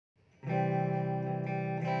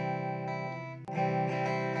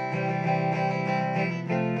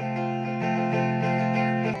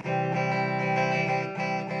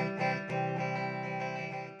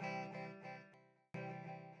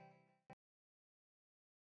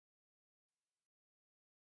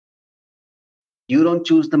you don't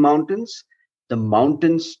choose the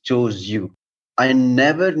mountains chose you. I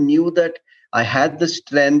never knew that I had the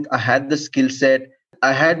strength, I had the skill set,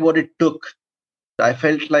 I had what it took. I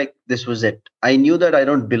felt like this was it. I knew that I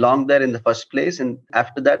don't belong there in the first place. And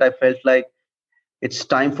after that, I felt like it's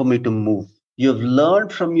time for me to move. You've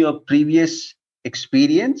learned from your previous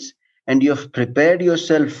experience and you have prepared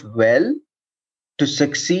yourself well to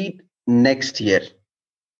succeed next year.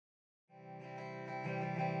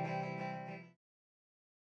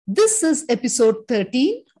 This is episode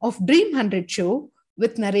 13 of Dream 100 Show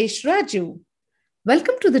with Naresh Raju.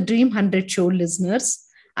 Welcome to the Dream 100 Show, listeners.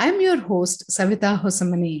 I'm your host, Savita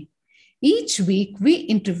Hosamane. Each week, we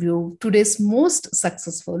interview today's most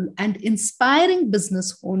successful and inspiring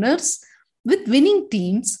business owners with winning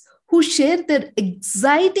teams who share their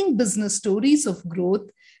exciting business stories of growth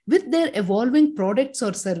with their evolving products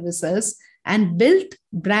or services and build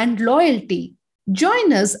brand loyalty.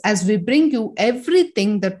 Join us as we bring you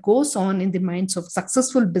everything that goes on in the minds of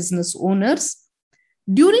successful business owners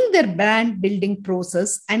during their brand building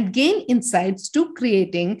process and gain insights to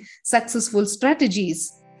creating successful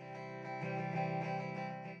strategies.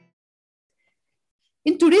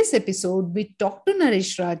 In today's episode, we talk to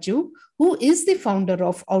Naresh Raju, who is the founder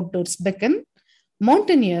of Outdoors Beacon,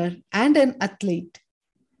 mountaineer, and an athlete.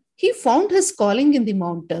 He found his calling in the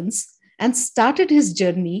mountains and started his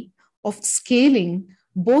journey of scaling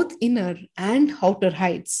both inner and outer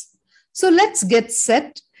heights. So let's get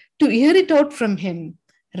set to hear it out from him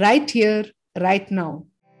right here, right now.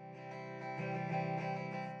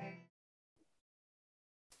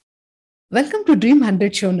 Welcome to Dream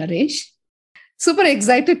 100 Show, Naresh. Super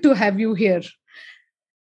excited to have you here.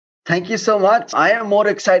 Thank you so much. I am more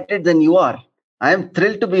excited than you are. I am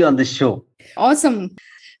thrilled to be on this show. Awesome.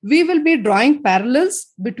 We will be drawing parallels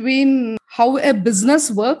between how a business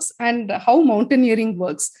works and how mountaineering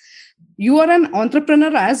works. You are an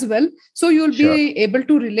entrepreneur as well, so you'll be able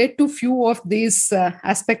to relate to few of these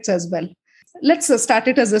aspects as well. Let's start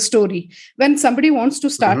it as a story. When somebody wants to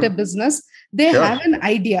start a business, they have an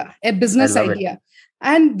idea, a business idea.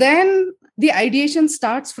 And then the ideation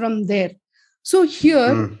starts from there. So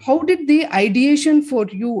here, how did the ideation for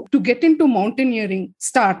you to get into mountaineering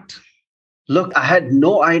start? Look, I had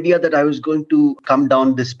no idea that I was going to come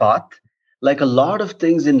down this path. Like a lot of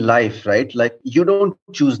things in life, right? Like you don't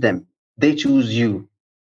choose them, they choose you.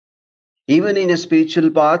 Even in a spiritual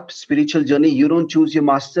path, spiritual journey, you don't choose your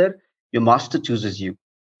master chooses you.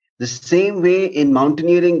 The same way in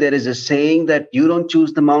mountaineering, there is a saying that you don't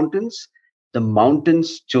choose the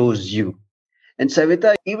mountains chose you. And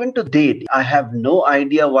Savita, even to date, I have no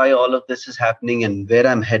idea why all of this is happening and where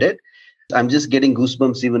I'm headed. I'm just getting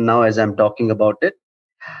goosebumps even now as I'm talking about it.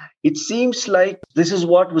 It seems like this is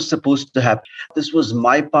what was supposed to happen. This was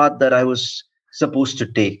my path that I was supposed to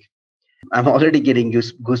take. I'm already getting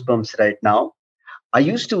goosebumps right now. I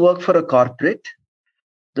used to work for a corporate.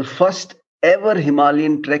 The first ever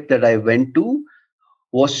Himalayan trek that I went to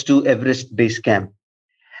was to Everest Base Camp.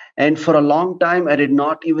 And for a long time, I did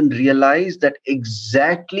not even realize that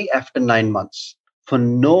exactly after 9 months, for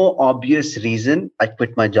no obvious reason, I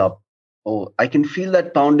quit my job. Oh, I can feel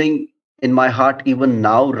that pounding in my heart even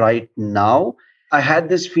now, right now. I had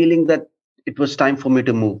this feeling that it was time for me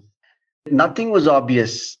to move. Nothing was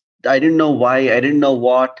obvious. I didn't know why. I didn't know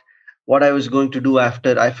what I was going to do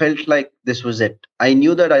after. I felt like this was it. I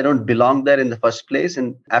knew that I don't belong there in the first place.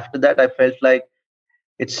 And after that, I felt like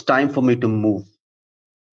it's time for me to move.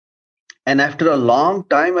 And after a long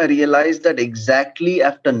time, I realized that exactly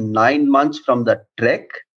after 9 months from the trek,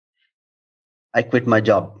 I quit my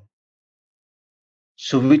job.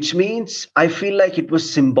 So which means I feel like it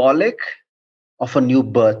was symbolic of a new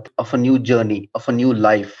birth, of a new journey, of a new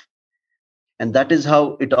life. And that is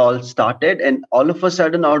how it all started. And all of a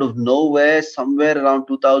sudden, out of nowhere, somewhere around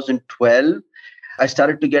 2012, I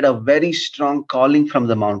started to get a very strong calling from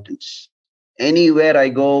the mountains. Anywhere I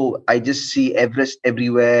go, I just see Everest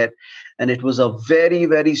everywhere. And it was a very,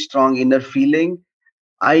 very strong inner feeling.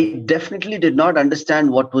 I definitely did not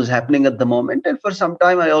understand what was happening at the moment. And for some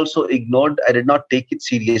time, I also ignored, I did not take it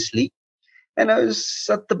seriously. And I was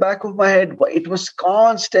at the back of my head, it was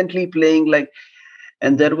constantly playing like,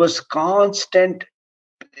 and there was constant,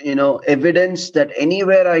 evidence that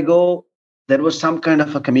anywhere I go, there was some kind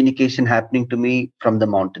of a communication happening to me from the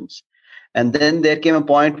mountains. And then there came a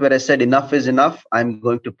point where I said, enough is enough. I'm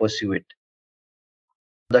going to pursue it.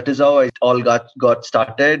 That is how it all got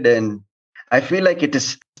started. And I feel like it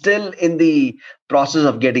is still in the process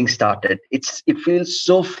of getting started. It feels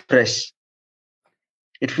so fresh.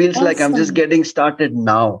 It feels like I'm just getting started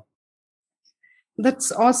now.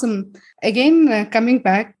 That's awesome. Again, coming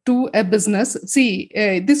back to a business, see,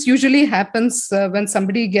 this usually happens when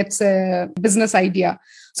somebody gets a business idea.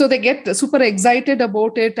 So they get super excited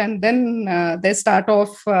about it, and then they start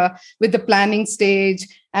off with the planning stage,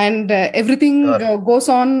 and everything Sure, goes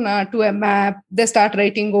on to a map. They start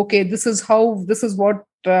writing, okay, this is what.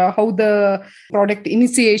 How the product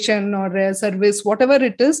initiation or service, whatever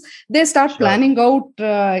it is, they start sure. planning out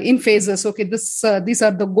in phases. Okay, these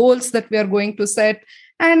are the goals that we are going to set,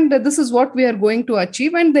 and this is what we are going to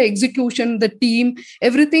achieve, and the execution, the team,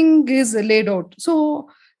 everything is laid out. So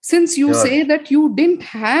since you Sure. say that you didn't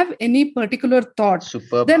have any particular thought,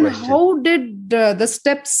 Superb then question. how did the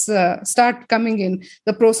steps start coming in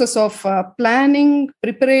the process of planning,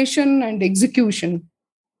 preparation, and execution?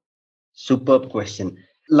 Superb question.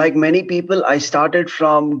 Like many people, I started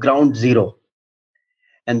from ground zero.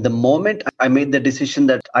 And the moment I made the decision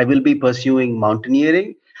that I will be pursuing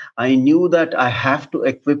mountaineering, I knew that I have to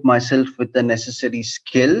equip myself with the necessary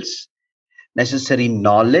skills, necessary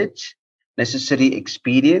knowledge, necessary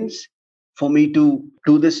experience for me to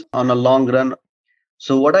do this on a long run.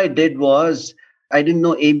 So what I did was I didn't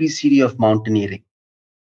know ABCD of mountaineering.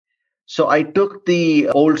 So I took the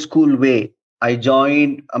old school way. I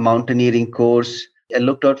joined a mountaineering course. I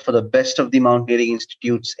looked out for the best of the mountaineering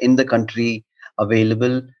institutes in the country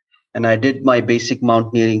available. And I did my basic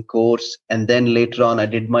mountaineering course. And then later on, I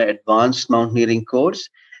did my advanced mountaineering course.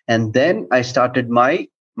 And then I started my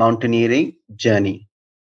mountaineering journey.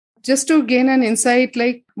 Just to gain an insight,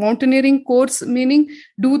 like mountaineering course, meaning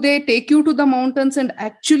do they take you to the mountains and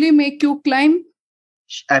actually make you climb?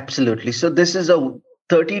 Absolutely. So this is a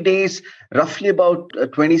 30 days, roughly about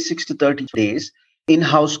 26 to 30 days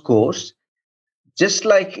in-house course. Just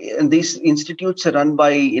like these institutes are run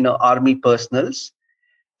by army personals,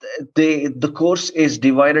 the course is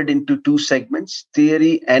divided into two segments: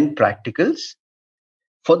 theory and practicals.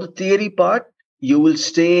 For the theory part, you will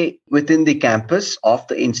stay within the campus of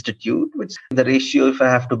the institute, which the ratio, if I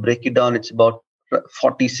have to break it down, it's about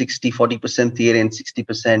 40% theory and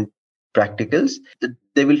 60% practicals.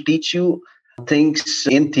 They will teach you things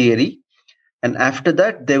in theory, and after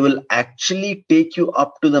that, they will actually take you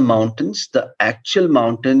up to the mountains, the actual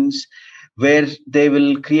mountains, where they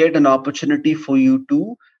will create an opportunity for you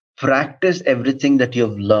to practice everything that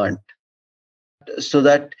you've learned, so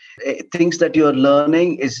that things that you're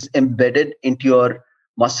learning is embedded into your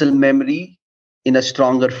muscle memory in a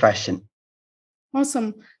stronger fashion.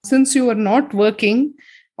 Awesome. Since you were not working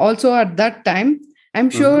also at that time, I'm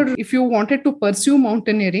Mhm. sure if you wanted to pursue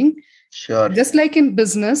mountaineering, Sure. just like in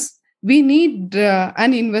business, we need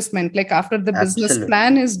an investment. Like after the business Absolutely.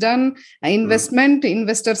 plan is done, Mhm.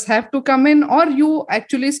 investors have to come in, or you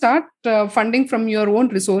actually start funding from your own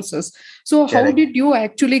resources. So how Correct. did you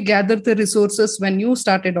actually gather the resources when you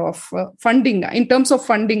started off funding? In terms of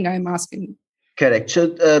funding, I'm asking. Correct.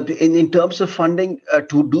 So, in terms of funding,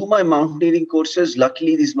 to do my mountaineering courses,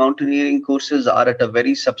 luckily these mountaineering courses are at a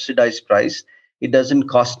very subsidized price. It doesn't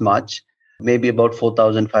cost much. Maybe about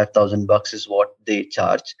 4,000, 5,000 bucks is what they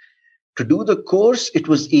charge. To do the course, it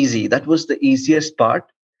was easy. That was the easiest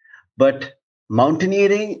part. But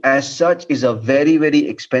mountaineering as such is a very, very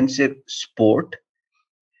expensive sport.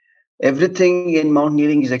 Everything in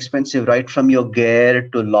mountaineering is expensive, right from your gear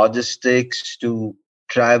to logistics to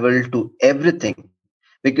travel to everything.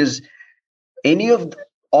 Because any of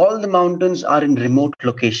all the mountains are in remote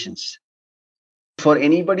locations. For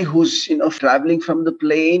anybody who's traveling from the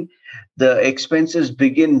plane, the expenses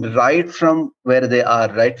begin right from where they are,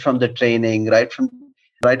 right from the training, right from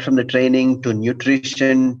the training to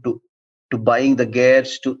nutrition to buying the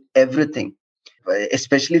gears to everything.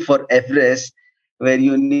 Especially for Everest, where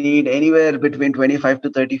you need anywhere between 25 to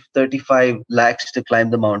 35 lakhs to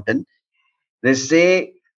climb the mountain. They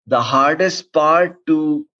say the hardest part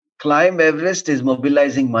to climb Everest is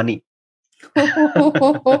mobilizing money.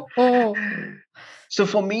 So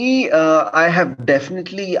for me, I have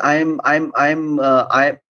definitely I'm a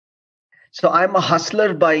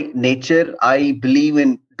hustler by nature. I believe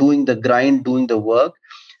in doing the grind, doing the work.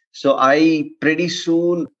 So I pretty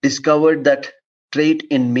soon discovered that trait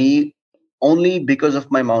in me only because of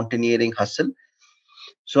my mountaineering hustle.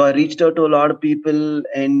 So I reached out to a lot of people,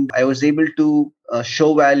 and I was able to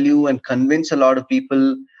show value and convince a lot of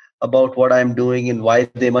people about what I'm doing and why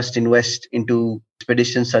they must invest into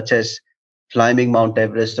expeditions such as climbing Mount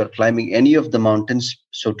Everest or climbing any of the mountains,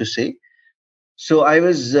 so to say. So I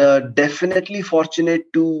was definitely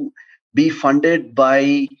fortunate to be funded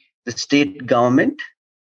by the state government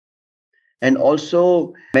and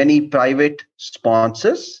also many private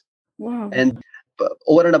sponsors. Wow. And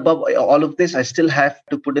over and above all of this, I still have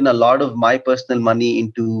to put in a lot of my personal money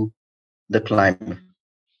into the climb.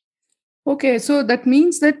 Okay, so that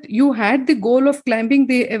means that you had the goal of climbing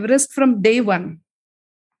the Everest from day one,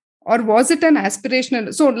 or was it an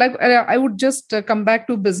aspirational? So, like, I would just come back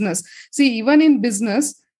to business. See, even in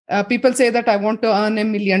business, people say that I want to earn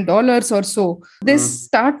 $1 million or so. They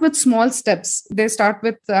start with small steps. They start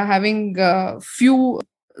with having few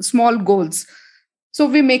small goals. So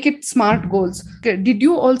we make it smart goals. Okay, did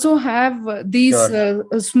you also have these Sure.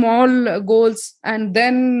 small goals, and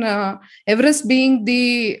then Everest being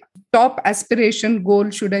the top aspiration goal,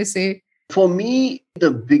 should I say? For me,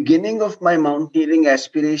 the beginning of my mountaineering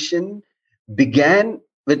aspiration began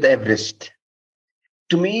with Everest.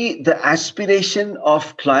 To me, the aspiration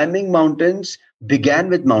of climbing mountains began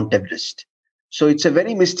with Mount Everest. So it's a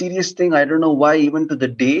very mysterious thing. I don't know why, even to the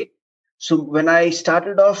day. So when I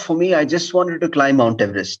started off, for me, I just wanted to climb Mount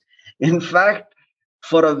Everest. In fact,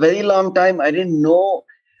 for a very long time, I didn't know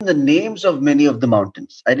the names of many of the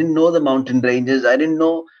mountains. I didn't know the mountain ranges. I didn't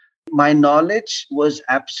know. My knowledge was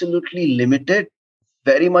absolutely limited,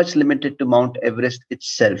 very much limited to Mount Everest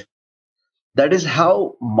itself. That is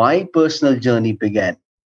how my personal journey began.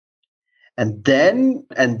 And then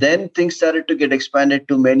things started to get expanded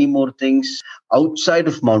to many more things outside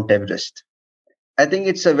of Mount Everest. I think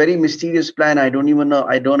it's a very mysterious plan. I don't even know.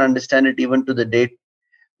 I don't understand it even to the date.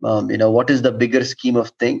 What is the bigger scheme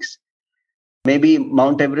of things? Maybe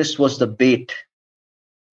Mount Everest was the bait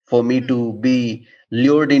for me to be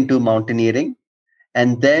lured into mountaineering.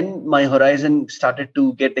 And then my horizon started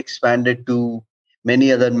to get expanded to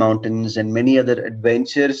many other mountains and many other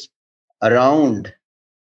adventures around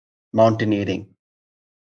mountaineering.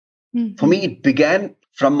 For me, it began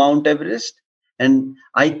from Mount Everest. And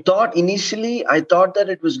I thought that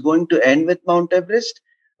it was going to end with Mount Everest,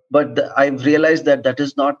 but I've realized that that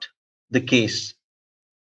is not the case.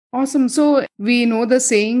 Awesome. So we know the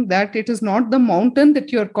saying that it is not the mountain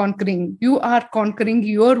that you're conquering, you are conquering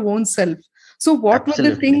your own self. So, what were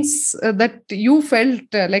the Absolutely. things that you felt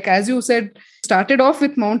like, as you said, started off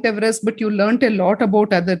with Mount Everest, but you learned a lot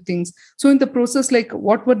about other things? So, in the process, like,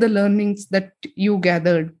 what were the learnings that you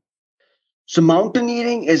gathered? So,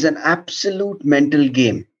 mountaineering is an absolute mental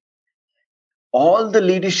game. All the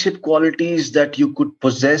leadership qualities that you could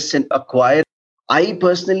possess and acquire, I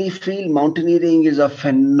personally feel mountaineering is a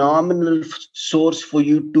phenomenal source for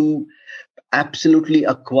you to absolutely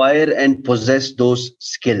acquire and possess those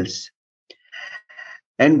skills.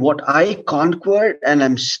 And what I conquered, and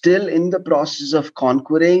I'm still in the process of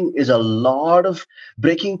conquering, is a lot of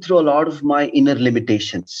breaking through a lot of my inner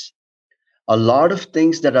limitations. A lot of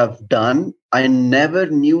things that I've done, I never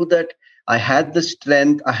knew that I had the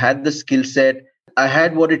strength, I had the skill set, I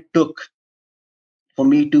had what it took for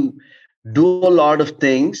me to do a lot of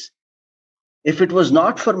things. If it was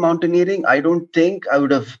not for mountaineering, I don't think I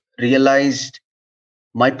would have realized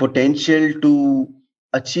my potential to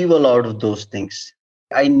achieve a lot of those things.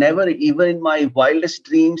 I never, even in my wildest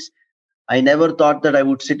dreams, I never thought that I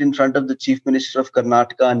would sit in front of the Chief Minister of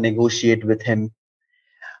Karnataka and negotiate with him.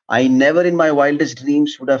 I never in my wildest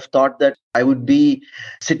dreams would have thought that I would be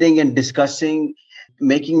sitting and discussing,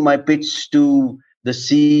 making my pitch to the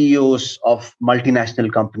CEOs of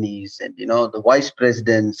multinational companies and, the vice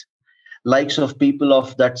presidents, likes of people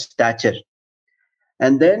of that stature.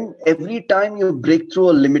 And then every time you break through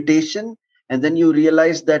a limitation, and then you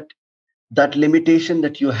realize that that limitation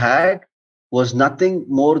that you had was nothing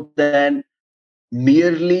more than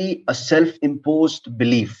merely a self-imposed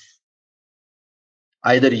belief.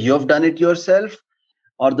 Either you have done it yourself,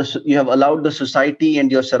 or you have allowed the society and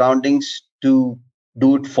your surroundings to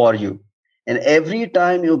do it for you. And every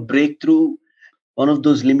time you break through one of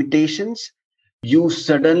those limitations, you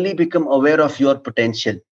suddenly become aware of your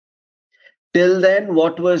potential. Till then,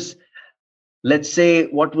 what was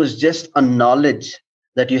just a knowledge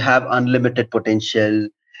that you have unlimited potential,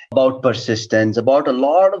 about persistence, about a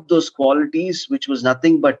lot of those qualities, which was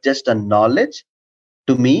nothing but just a knowledge,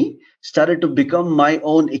 to me, started to become my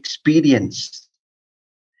own experience.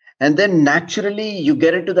 And then naturally you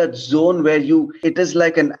get into that zone where it is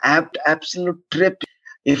like an absolute trip.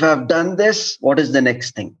 If I've done this, what is the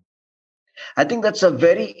next thing? I think that's a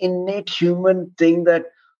very innate human thing, that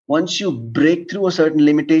once you break through a certain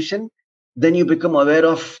limitation, then you become aware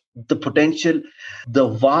of the potential, the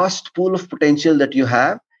vast pool of potential that you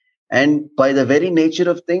have. And by the very nature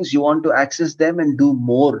of things, you want to access them and do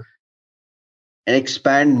more and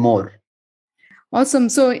expand more. Awesome.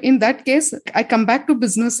 So in that case, I come back to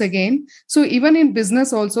business again. So even in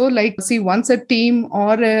business also, like, see, once a team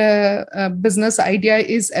or a business idea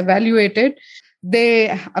is evaluated, they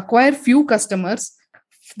acquire few customers.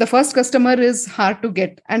 the first customer is hard to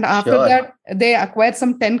get, and after Sure. that they acquire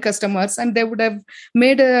some 10 customers and they would have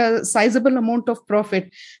made a sizable amount of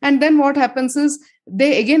profit. And then what happens is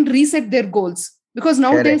they again reset their goals, because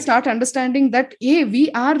now they Correct. start understanding that, hey,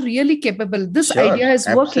 we are really capable, this Sure. idea is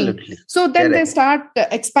working. Absolutely. So then they Correct. start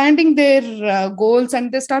expanding their goals,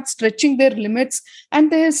 and they start stretching their limits,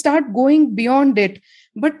 and they start going beyond it.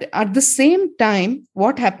 But at the same time,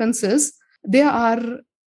 what happens is there are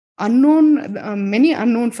many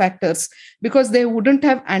unknown factors, because they wouldn't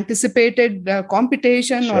have anticipated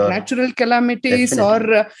competition or Sure. natural calamities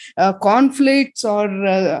Definitely. or conflicts, or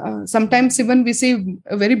sometimes even we see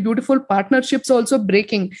very beautiful partnerships also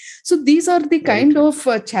breaking. So these are the Very kind true.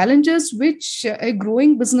 of challenges which a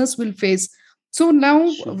growing business will face. So now,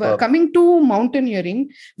 Superb. coming to mountaineering,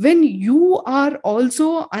 when you are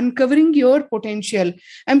also uncovering your potential,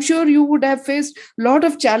 I'm sure you would have faced a lot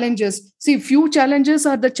of challenges. See, few challenges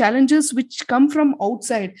are the challenges which come from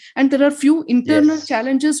outside, and there are few internal Yes.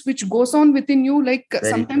 challenges which goes on within you. Like Very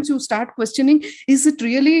true. sometimes you start questioning, is it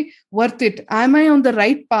really worth it? Am I on the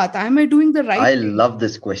right path? Am I doing the right I thing? love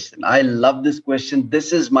this question. I love this question.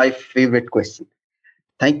 This is my favorite question.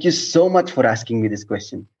 Thank you so much for asking me this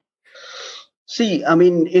question. See, I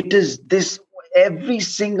mean, it is this every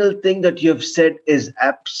single thing that you have said is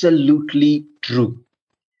absolutely true.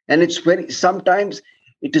 And it's very, sometimes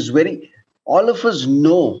it is very, all of us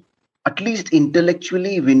know, at least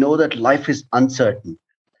intellectually, we know that life is uncertain.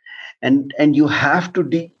 And you have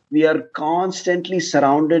to, we are constantly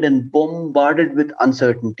surrounded and bombarded with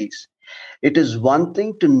uncertainties. It is one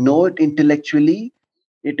thing to know it intellectually.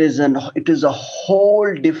 It is a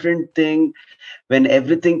whole different thing when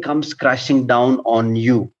everything comes crashing down on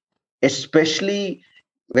you. Especially,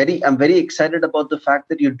 I'm very excited about the fact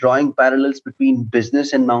that you're drawing parallels between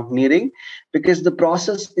business and mountaineering, because the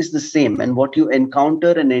process is the same and what you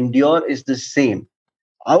encounter and endure is the same.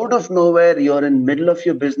 Out of nowhere, you're in middle of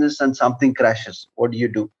your business and something crashes. What do you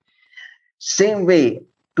do? Same way,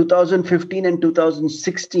 2015 and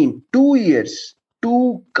 2016, 2 years,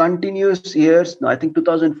 two continuous years. No, I think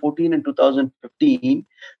 2014 and 2015,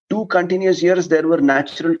 two continuous years, there were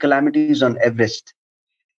natural calamities on Everest.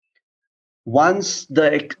 Once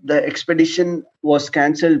the expedition was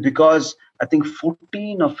cancelled because I think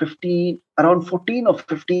 14 or 15, around 14 or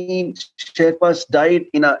 15 Sherpas died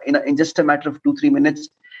in just a matter of 2-3 minutes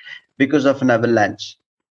because of an avalanche.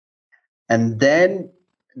 And then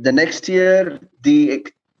the next year, the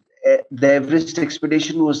Everest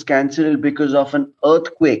expedition was cancelled because of an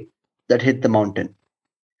earthquake that hit the mountain.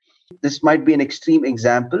 This might be an extreme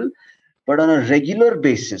example, but on a regular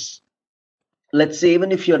basis, let's say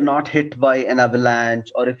even if you're not hit by an avalanche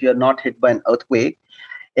or if you're not hit by an earthquake,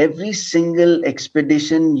 every single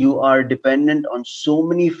expedition you are dependent on so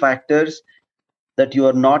many factors that you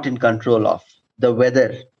are not in control of. The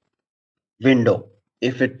weather window,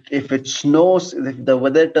 if it snows, if the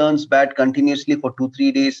weather turns bad continuously for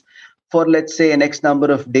 2-3 days for let's say an x number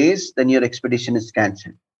of days, then your expedition is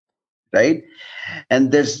cancelled, right?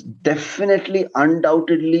 And there's definitely,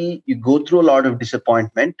 undoubtedly, you go through a lot of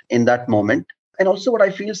disappointment in that moment. And also what I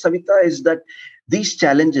feel, Savita, is that these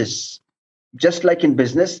challenges, just like in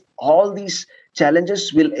business, all these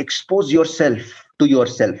challenges will expose yourself to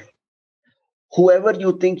yourself. Whoever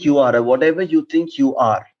you think you are or whatever you think you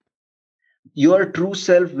are, your true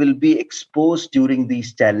self will be exposed during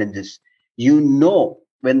these challenges.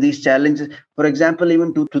 When these challenges, for example,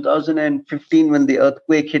 even to 2015, when the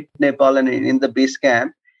earthquake hit Nepal and in the base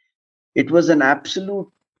camp, it was an absolute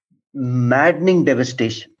maddening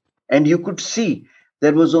devastation. And you could see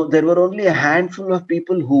there were only a handful of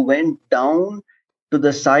people who went down to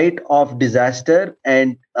the site of disaster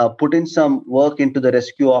and put in some work into the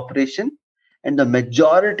rescue operation. And the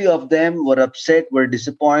majority of them were upset, were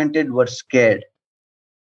disappointed, were scared.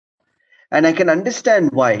 And I can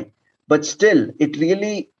understand why. But still, it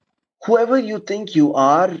really, whoever you think you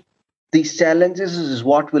are, these challenges is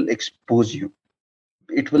what will expose you.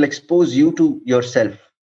 It will expose you to yourself.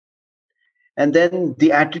 And then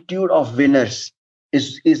the attitude of winners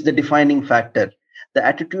is the defining factor. The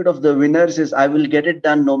attitude of the winners is, I will get it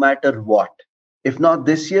done no matter what. If not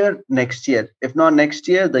this year, next year. If not next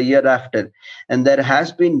year, the year after. And there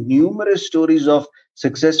has been numerous stories of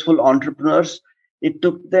successful entrepreneurs. It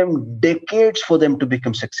took them decades for them to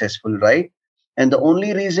become successful, right? And the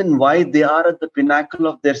only reason why they are at the pinnacle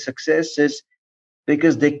of their success is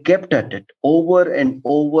because they kept at it over and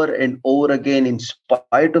over and over again, in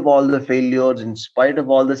spite of all the failures, in spite of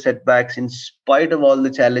all the setbacks, in spite of all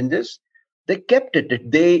the challenges. They kept at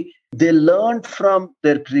it. They learned from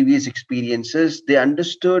their previous experiences. They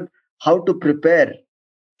understood how to prepare.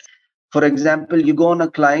 For example, you go on a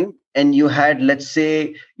climb, and you had, let's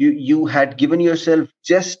say, you had given yourself,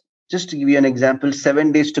 just to give you an example,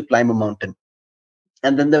 7 days to climb a mountain,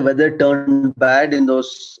 and then the weather turned bad in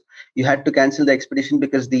those. You had to cancel the expedition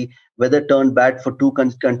because the weather turned bad for two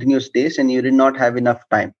continuous days, and you did not have enough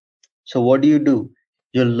time. So what do?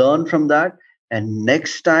 You learn from that, and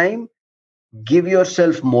next time, give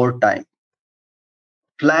yourself more time.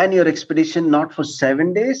 Plan your expedition not for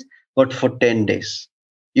 7 days, but for 10 days.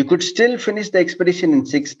 You could still finish the expedition in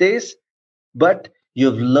 6 days, but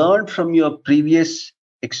you've learned from your previous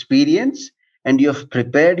experience and you have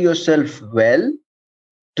prepared yourself well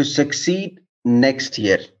to succeed next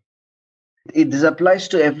year. This applies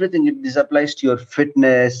to everything. This applies to your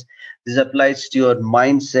fitness. This applies to your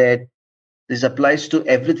mindset. This applies to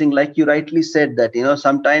everything. Like you rightly said that,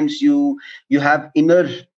 sometimes you have inner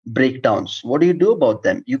breakdowns. What do you do about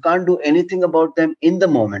them? You can't do anything about them in the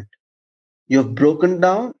moment. You've broken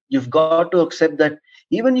down. You've got to accept that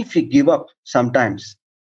even if you give up sometimes,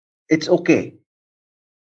 it's okay.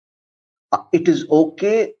 It is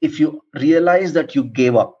okay if you realize that you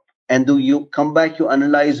gave up, and do you come back, you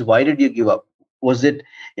analyze, why did you give up? Was it,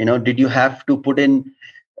 did you have to put in,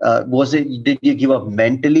 did you give up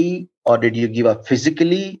mentally, or did you give up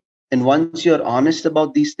physically? And once you're honest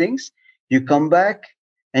about these things, you come back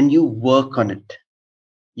and you work on it.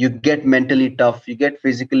 You get mentally tough, you get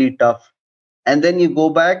physically tough, and then you go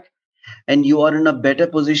back and you are in a better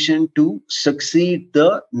position to succeed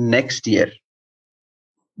the next year.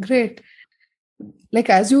 Great. Like,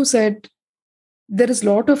 as you said, there is a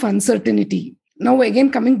lot of uncertainty. Now, again,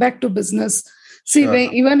 coming back to business, see, Sure.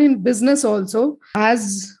 even in business also,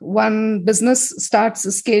 as one business starts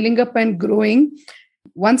scaling up and growing,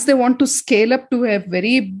 once they want to scale up to a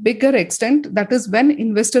very bigger extent, that is when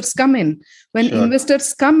investors come in. When Sure.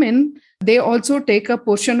 investors come in, they also take a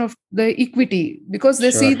portion of the equity because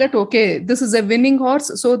they see Sure. that, okay, this is a winning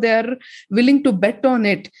horse, so they are willing to bet on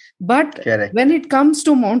it. But Correct. when it comes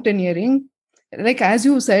to mountaineering, like as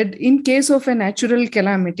you said, in case of a natural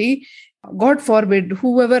calamity, God forbid,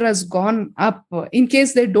 whoever has gone up, in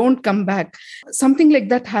case they don't come back, something like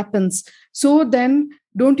that happens. So then,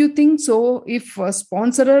 don't you think so? If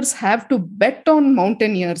sponsors have to bet on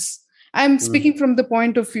mountaineers, I'm speaking from the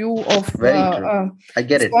point of view of Very true. I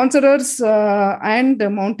get it. sponsors and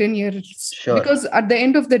mountaineers. Sure. Because at the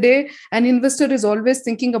end of the day, an investor is always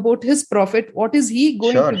thinking about his profit. What is he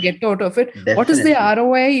going Sure. to get out of it? Definitely. What is the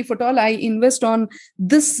ROI, if at all I invest on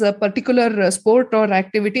this particular sport or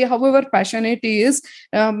activity, however passionate he is?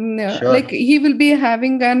 Sure. Like he will be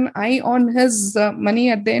having an eye on his money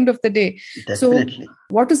at the end of the day. Definitely. So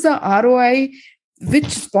what is the ROI which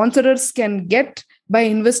sponsors can get by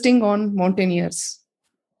investing on mountaineers?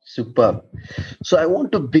 Superb. So I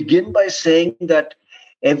want to begin by saying that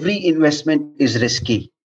every investment is risky.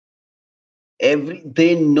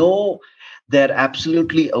 They know, they're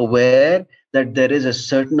absolutely aware that there is a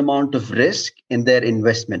certain amount of risk in their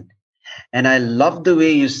investment. And I love the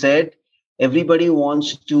way you said everybody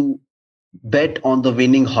wants to bet on the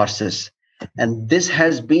winning horses. And this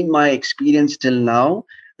has been my experience till now,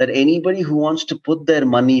 that anybody who wants to put their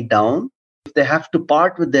money down, if they have to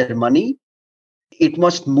part with their money, it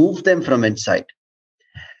must move them from inside.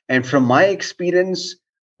 And from my experience,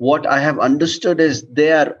 what I have understood is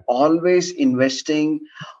they are always investing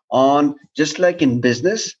on, just like in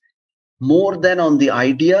business, more than on the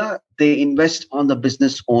idea, they invest on the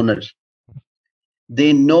business owner.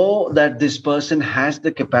 They know that this person has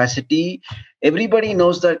the capacity. Everybody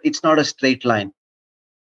knows that it's not a straight line.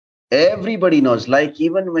 Everybody knows, like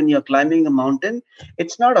even when you're climbing a mountain,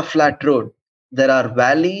 it's not a flat road. There are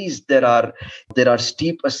valleys, there are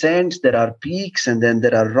steep ascents, there are peaks, and then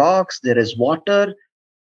there are rocks, there is water.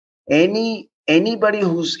 Anybody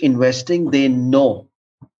who's investing, they know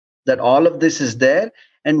that all of this is there.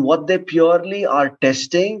 And what they purely are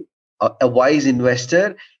testing, a wise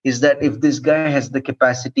investor, is that if this guy has the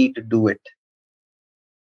capacity to do it.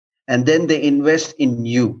 And then they invest in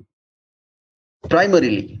you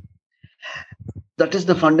primarily. That is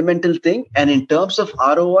the fundamental thing. And in terms of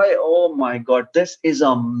ROI, oh my God, this is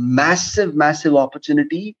a massive, massive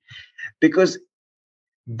opportunity, because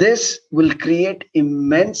this will create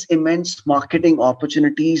immense marketing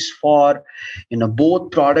opportunities for,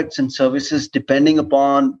 both products and services, depending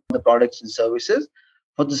upon the products and services,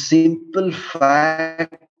 for the simple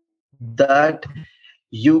fact that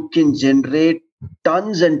you can generate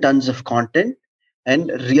tons and tons of content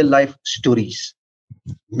and real life stories.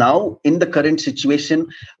 Now, in the current situation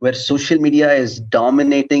where social media is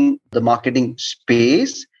dominating the marketing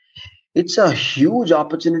space, it's a huge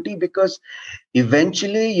opportunity, because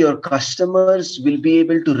eventually your customers will be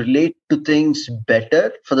able to relate to things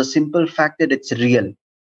better for the simple fact that it's real.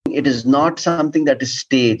 It is not something that is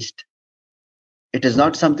staged. It is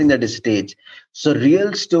not something that is staged. So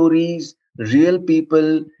real stories, real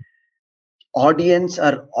people, audience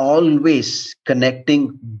are always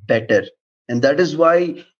connecting better. And that is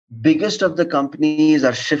why biggest of the companies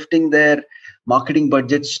are shifting their marketing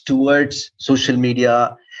budgets towards social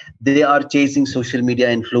media. They are chasing social media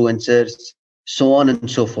influencers, so on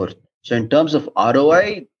and so forth. So in terms of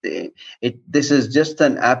ROI, this is just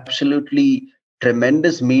an absolutely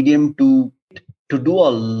tremendous medium to do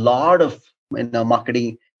a lot of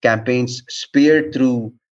marketing campaigns speared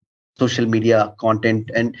through social media content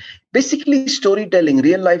and basically storytelling,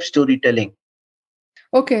 real life storytelling.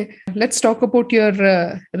 Okay, let's talk about your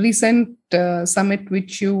recent summit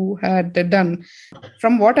which you had done.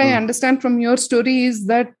 From what I understand from your story is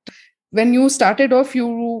that when you started off,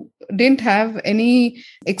 you didn't have any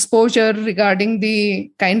exposure regarding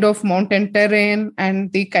the kind of mountain terrain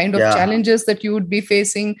and the kind of challenges that you would be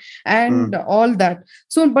facing and all that.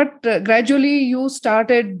 So, but gradually you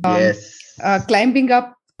started climbing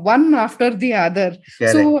up one after the other.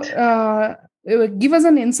 Correct. So, give us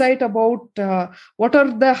an insight about what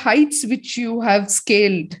are the heights which you have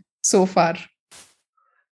scaled so far.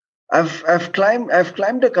 I've climbed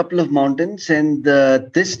a couple of mountains, and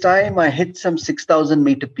this time I hit some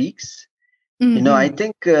 6,000-meter peaks. Mm-hmm. I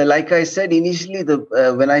think, like I said initially,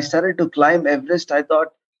 when I started to climb Everest, I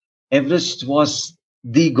thought Everest was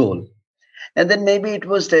the goal, and then maybe it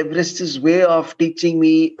was Everest's way of teaching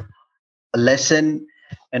me a lesson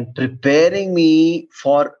and preparing me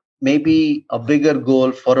for maybe a bigger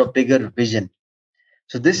goal, for a bigger vision.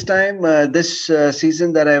 So this time, this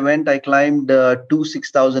season that I went, I climbed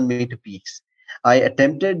 6,000-meter peaks. I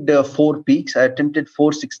attempted 4 peaks. I attempted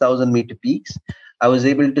 4 6,000-meter peaks. I was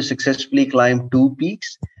able to successfully climb 2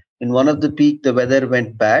 peaks. In one of the peaks, the weather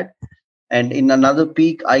went bad. And in another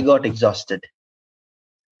peak, I got exhausted.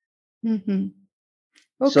 Mm-hmm.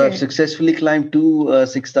 Okay. So I've successfully climbed 2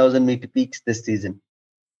 6,000-meter peaks this season.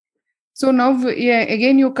 So now,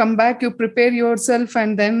 again, you come back, you prepare yourself,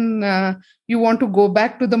 and then you want to go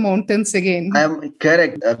back to the mountains again. I am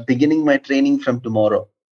correct. Beginning my training from tomorrow.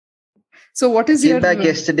 So what is your... Came back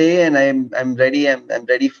yesterday, and I'm ready. I'm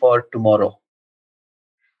ready for tomorrow.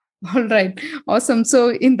 All right. Awesome.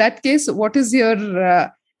 So in that case, what is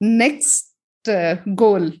your next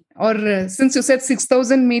goal? Or since you said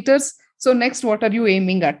 6,000 meters, so next, what are you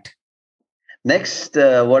aiming at? Next,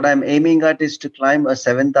 what I'm aiming at is to climb a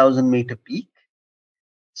 7,000-meter peak.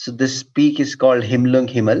 So this peak is called Himlung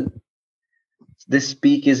Himal. This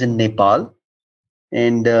peak is in Nepal,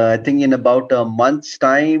 and I think in about a month's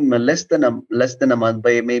time, less than a month,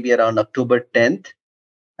 by maybe around October 10th,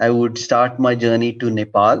 I would start my journey to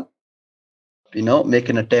Nepal. Make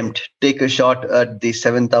an attempt, take a shot at the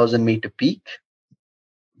 7,000-meter peak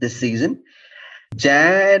this season.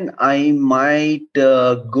 Jan, I might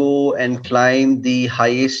go and climb the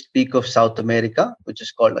highest peak of South America, which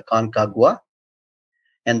is called Aconcagua.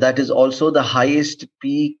 And that is also the highest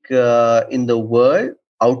peak in the world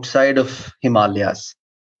outside of Himalayas.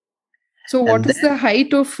 So what is the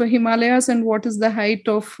height of Himalayas and what is the height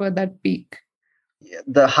of that peak?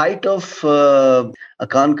 The height of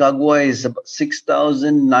Aconcagua is about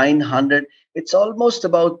 6,900. It's almost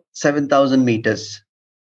about 7,000 meters.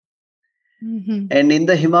 Mm-hmm. And in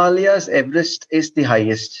the Himalayas, Everest is the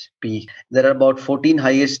highest peak. There are about 14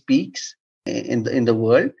 highest peaks in the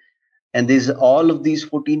world. And all of these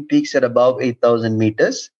 14 peaks are above 8,000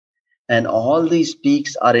 meters. And all these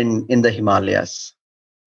peaks are in the Himalayas.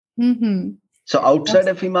 Mm-hmm. So outside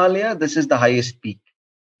of Himalaya, this is the highest peak.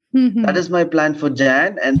 Mm-hmm. That is my plan for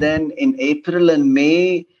Jan. And then in April and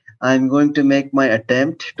May, I'm going to make my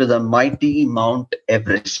attempt to the mighty Mount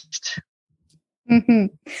Everest. Mm-hmm.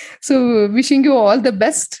 So wishing you all the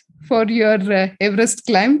best for your Everest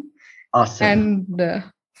climb. Awesome. And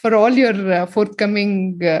for all your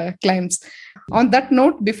forthcoming climbs. On that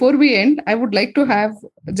note, before we end, I would like to have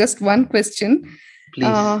just one question.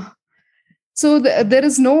 Please. So there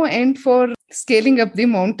is no end for scaling up the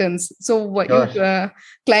mountains. So Sure. You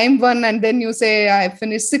climb one and then you say, I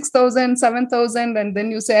finished 6,000, 7,000, and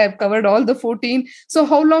then you say, I've covered all the 14. So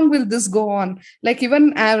how long will this go on? Like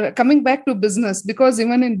even coming back to business, because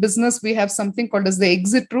even in business, we have something called as the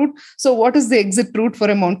exit route. So what is the exit route for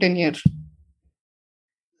a mountaineer?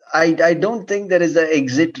 I don't think there is an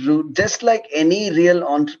exit route. Just like any real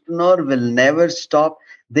entrepreneur will never stop.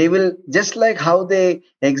 They will, just like how they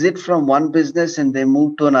exit from one business and they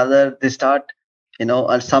move to another, they start,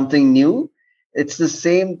 something new. It's the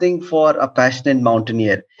same thing for a passionate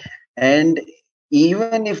mountaineer. And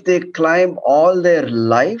even if they climb all their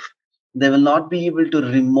life, they will not be able to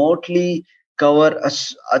remotely cover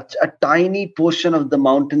a tiny portion of the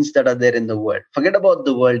mountains that are there in the world. Forget about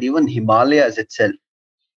the world, even Himalayas itself,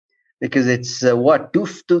 because it's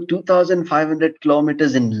 2,500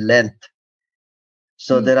 kilometers in length.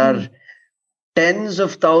 So there are tens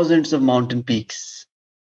of thousands of mountain peaks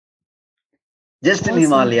just in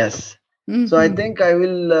Himalayas. So I think I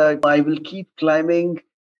will keep climbing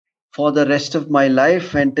for the rest of my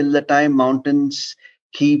life until the time mountains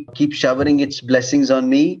keep showering its blessings on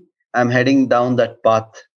me. I'm heading down that path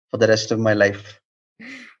for the rest of my life.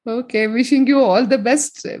 Okay, wishing you all the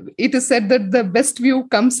best. It is said that the best view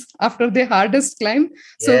comes after the hardest climb.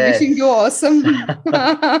 So wishing you awesome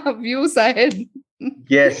views ahead.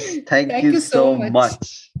 Yes, thank you so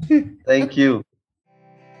much. Thank you.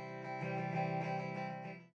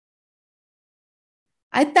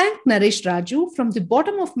 I thank Naresh Raju from the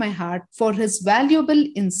bottom of my heart for his valuable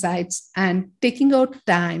insights and taking out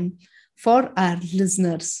time for our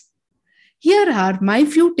listeners. Here are my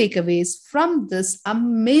few takeaways from this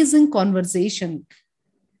amazing conversation.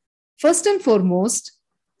 First and foremost,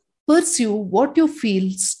 pursue what you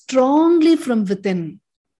feel strongly from within.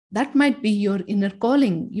 That might be your inner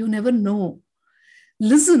calling. You never know.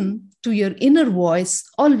 Listen to your inner voice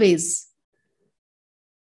always.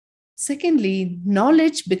 Secondly,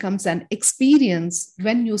 knowledge becomes an experience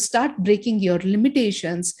when you start breaking your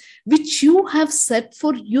limitations, which you have set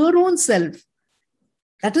for your own self.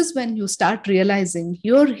 That is when you start realizing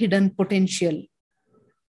your hidden potential.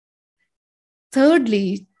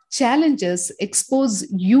 Thirdly, challenges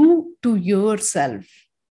expose you to yourself.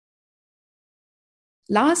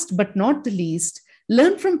 Last but not the least,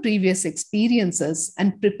 learn from previous experiences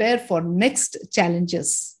and prepare for next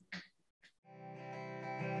challenges.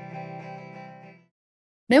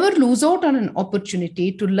 Never lose out on an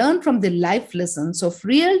opportunity to learn from the life lessons of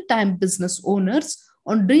real-time business owners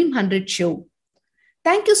on Dream 100 Show.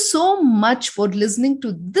 Thank you so much for listening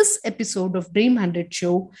to this episode of Dream 100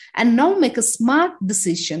 Show, and now make a smart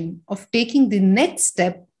decision of taking the next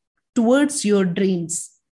step towards your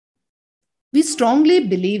dreams. We strongly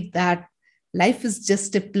believe that life is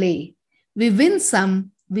just a play. We win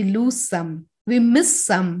some, we lose some, we miss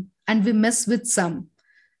some, and we mess with some.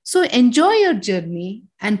 So enjoy your journey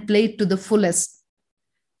and play it to the fullest.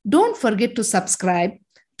 Don't forget to subscribe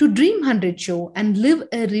to Dream 100 Show and leave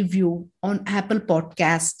a review on Apple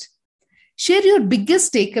Podcast. Share your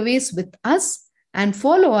biggest takeaways with us and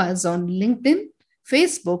follow us on LinkedIn,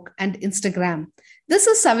 Facebook, and Instagram. This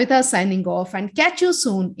is Savita signing off, and catch you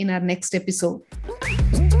soon in our next episode.